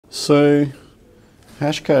So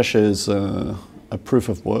Hashcash is a proof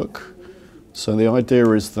of work. So the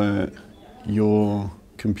idea is that your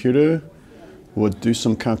computer would do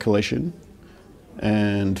some calculation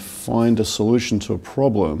and find a solution to a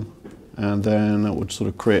problem, and then that would sort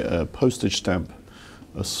of create a postage stamp,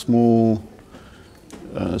 a small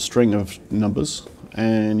string of numbers,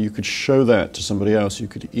 and you could show that to somebody else. You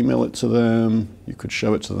could email it to them, you could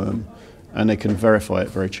show it to them, and they can verify it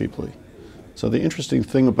very cheaply. So the interesting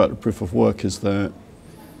thing about the proof of work is that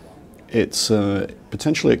it's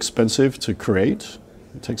potentially expensive to create.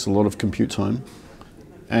 It takes a lot of compute time,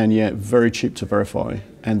 and yet very cheap to verify,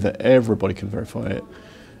 and that everybody can verify it.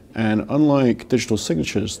 And unlike digital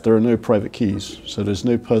signatures, there are no private keys. So there's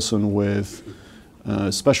no person with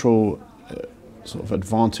special sort of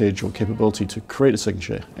advantage or capability to create a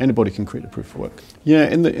signature. Anybody can create a proof of work. Yeah,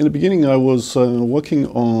 in the beginning I was working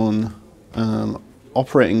on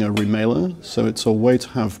operating a remailer. So it's a way to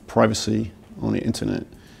have privacy on the internet.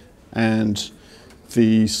 And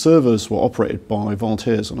the servers were operated by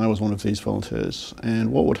volunteers, and I was one of these volunteers.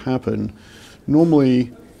 And what would happen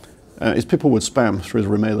normally is people would spam through the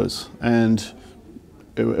remailers, and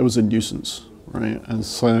it was a nuisance, right? And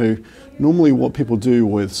so normally what people do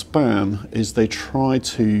with spam is they try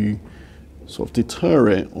to sort of deter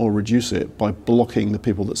it or reduce it by blocking the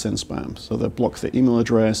people that send spam. So they'll block the email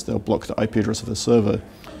address, they'll block the IP address of the server.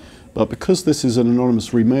 But because this is an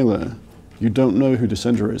anonymous remailer, you don't know who the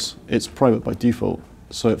sender is. It's private by default.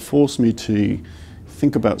 So it forced me to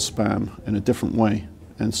think about spam in a different way.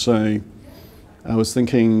 And so I was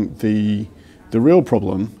thinking the real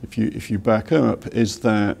problem, if you back up, is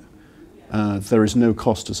that there is no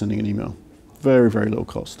cost to sending an email. Very, very low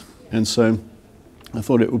cost. And so I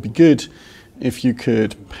thought it would be good if you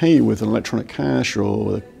could pay with an electronic cash,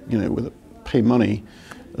 or with pay money,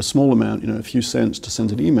 a small amount, a few cents to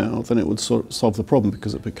send an email. Then it would sort of solve the problem,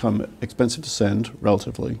 because it become expensive to send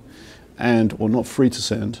relatively, or not free to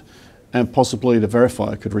send, and possibly the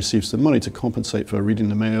verifier could receive some money to compensate for reading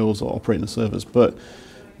the mails or operating the servers. But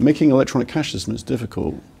making electronic cash system is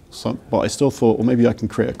difficult. But I still thought, well, maybe I can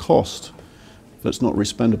create a cost that's not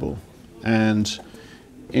respendable. And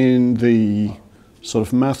in the sort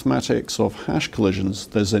of mathematics of hash collisions,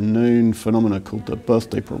 there's a known phenomena called the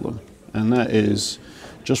birthday problem. And that is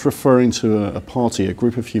just referring to a party, a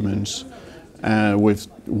group of humans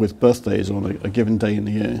with birthdays on a given day in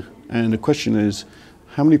the year. And the question is,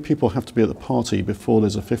 how many people have to be at the party before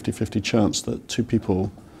there's a 50-50 chance that two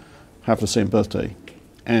people have the same birthday?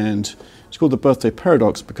 And it's called the birthday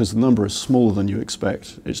paradox because the number is smaller than you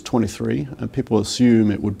expect. It's 23, and people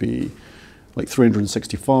assume it would be like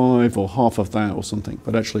 365 or half of that or something,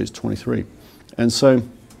 but actually it's 23. And so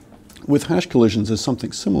with hash collisions, there's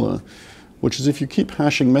something similar, which is if you keep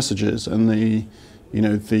hashing messages and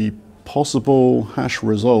the possible hash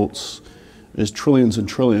results is trillions and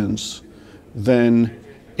trillions, then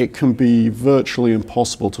it can be virtually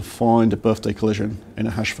impossible to find a birthday collision in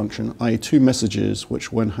a hash function, i.e. two messages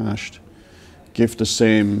which, when hashed, give the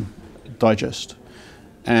same digest.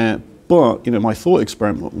 But my thought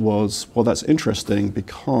experiment was, well, that's interesting,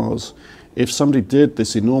 because if somebody did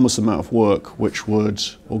this enormous amount of work, which would,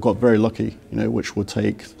 or got very lucky, which would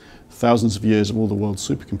take thousands of years of all the world's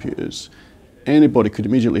supercomputers, anybody could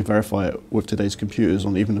immediately verify it with today's computers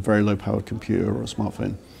on even a very low-powered computer or a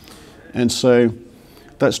smartphone. And so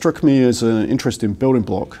that struck me as an interesting building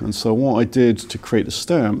block. And so what I did to create the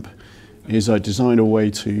stamp is I designed a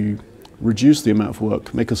way to reduce the amount of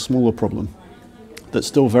work, make a smaller problem that's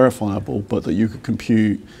still verifiable, but that you could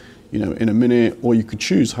compute in a minute, or you could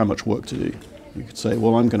choose how much work to do. You could say,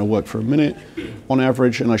 well, I'm going to work for a minute on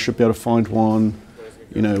average, and I should be able to find one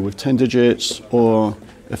with 10 digits, or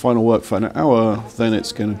if I want to work for an hour, then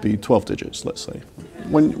it's going to be 12 digits, let's say.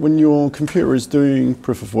 When your computer is doing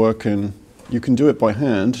proof of work, and you can do it by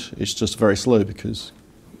hand, it's just very slow because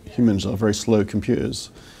humans are very slow computers.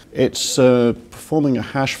 It's performing a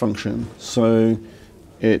hash function, so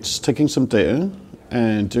it's taking some data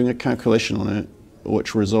and doing a calculation on it,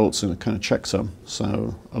 which results in a kind of checksum,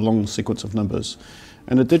 so a long sequence of numbers.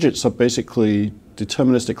 And the digits are basically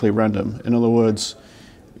deterministically random. In other words,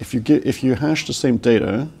 if you hash the same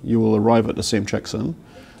data, you will arrive at the same checksum.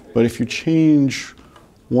 But if you change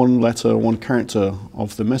one letter, one character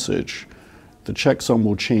of the message, the checksum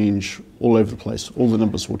will change all over the place. All the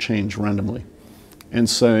numbers will change randomly. And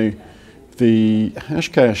so the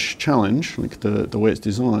Hashcash challenge, like the way it's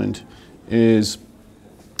designed, is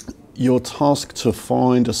you're tasked to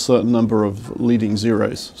find a certain number of leading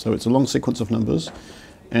zeros. So it's a long sequence of numbers,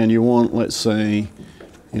 and you want, let's say,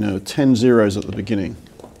 10 zeros at the beginning.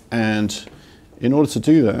 And in order to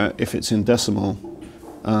do that, if it's in decimal,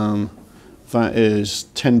 that is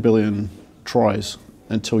 10 billion tries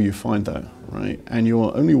until you find that, right? And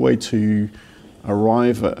your only way to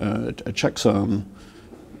arrive at a checksum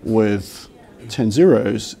with 10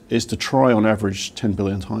 zeros is to try on average 10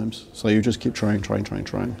 billion times. So you just keep trying.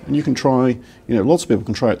 And you can try, lots of people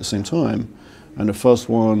can try at the same time, and the first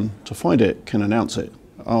one to find it can announce it.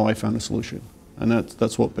 Oh, I found a solution. And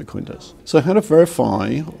that's what Bitcoin does. So how to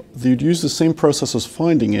verify, you'd use the same process as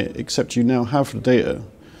finding it, except you now have the data.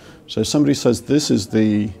 So if somebody says this is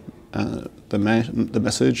the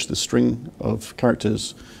message, the string of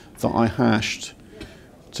characters that I hashed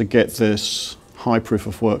to get this high proof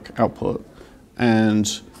of work output,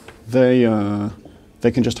 and they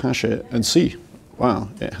can just hash it and see, wow,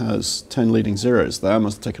 it has 10 leading zeros. That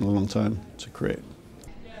must have taken a long time to create.